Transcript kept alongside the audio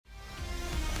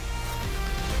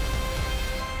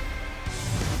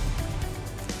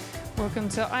Welcome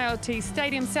to ILT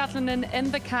Stadium, Southland in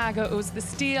Invercargill. It was the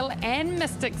Steel and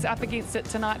Mystics up against it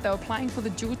tonight. They were playing for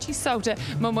the Georgie Salter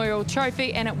Memorial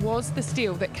Trophy, and it was the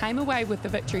Steel that came away with the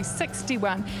victory,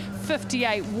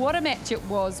 61-58. What a match it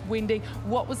was, Wendy.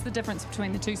 What was the difference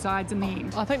between the two sides in the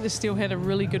end? I think the Steel had a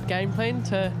really good game plan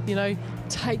to,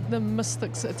 take the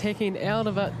Mystics attacking out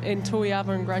of it, and Tuiava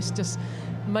and Grace just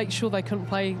make sure they couldn't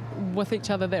play with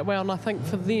each other that well, and I think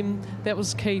for them that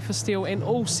was key for Steel. And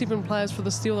all 7 players for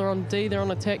the Steel are on D, they're on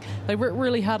attack. They work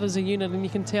really hard as a unit, and you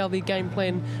can tell their game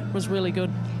plan was really good.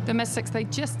 The Mystics, they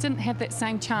just didn't have that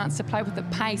same chance to play with the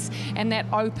pace and that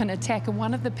open attack, and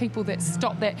one of the people that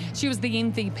stopped that, she was the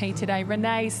MVP today,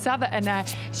 Renee Souther.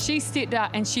 She stepped out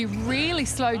and she really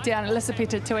slowed down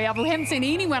Elisabetta Tuiava. We haven't seen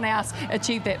anyone else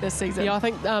achieve that this season. Yeah, I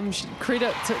think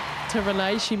credit to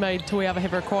Renee. She made Tuiava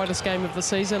have her quietest game of the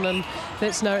season, and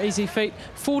that's no easy feat.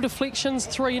 4 deflections,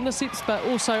 3 intercepts, but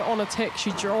also on attack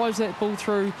she drives that ball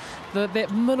through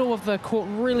that middle of the court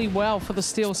really well for the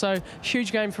Steel. So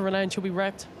huge game for Renee, and she'll be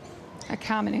wrapped. A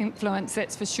calming influence,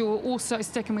 that's for sure. Also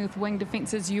sticking with wing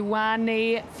defences,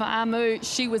 Ioane Fa'amu,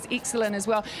 she was excellent as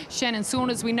well. Shannon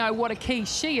Saunders, we know what a key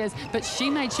she is, but she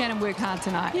made Shannon work hard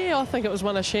tonight. Yeah, I think it was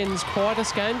one of Shannon's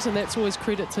quietest games, and that's always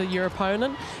credit to your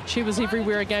opponent. She was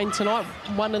everywhere again tonight.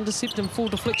 1 intercept and 4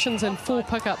 deflections and 4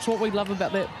 pickups. What we love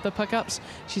about the pickups,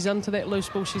 she's into that loose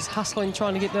ball. She's hustling,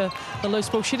 trying to get the loose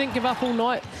ball. She didn't give up all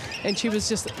night, and she was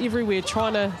just everywhere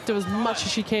trying to do as much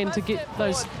as she can to get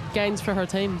those gains for her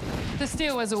team. The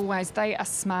Steel, as always, they are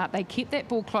smart. They kept that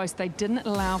ball close. They didn't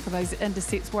allow for those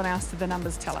intercepts. What else did the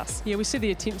numbers tell us? Yeah, we see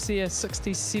the attempts there,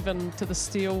 67 to the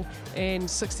Steel and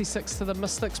 66 to the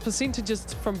Mystics. Percentages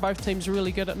from both teams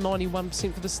really good at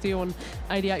 91% for the Steel and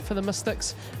 88 for the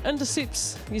Mystics.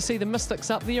 Intercepts, you see the Mystics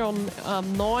up there on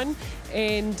 9.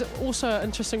 And also an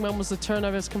interesting one was the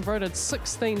turnovers converted,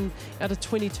 16 out of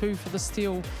 22 for the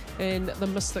Steel, and the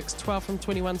Mystics 12 from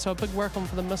 21. So a big work on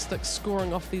for the Mystics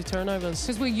scoring off these turnovers.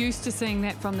 Because we're used to seeing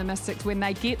that from the Mystics. When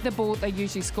they get the ball, they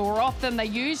usually score off them. They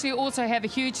usually also have a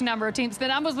huge number of attempts. The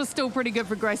numbers were still pretty good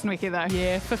for Grace Nweke though.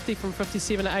 Yeah, 50 from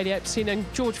 57 at 88%. And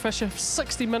George Fisher,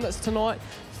 60 minutes tonight,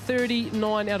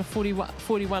 39 out of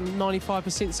 41,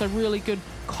 95%. So really good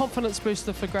confidence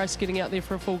booster for Grace getting out there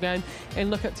for a full game.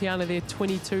 And look at Tiana there,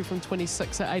 22 from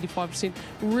 26 at 85%.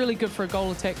 Really good for a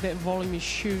goal attack. That volume is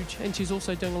huge, and she's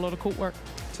also doing a lot of court work.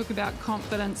 Talk about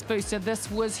confidence booster. This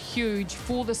was huge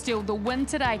for the Steel. The win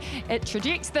today, it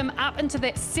trajects them up into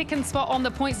that 2nd spot on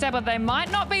the points table. They might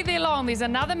not be there long. There's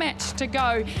another match to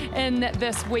go in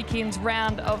this weekend's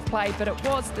round of play, but it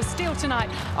was the Steel tonight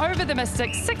over the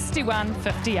Mystics,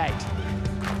 61-58.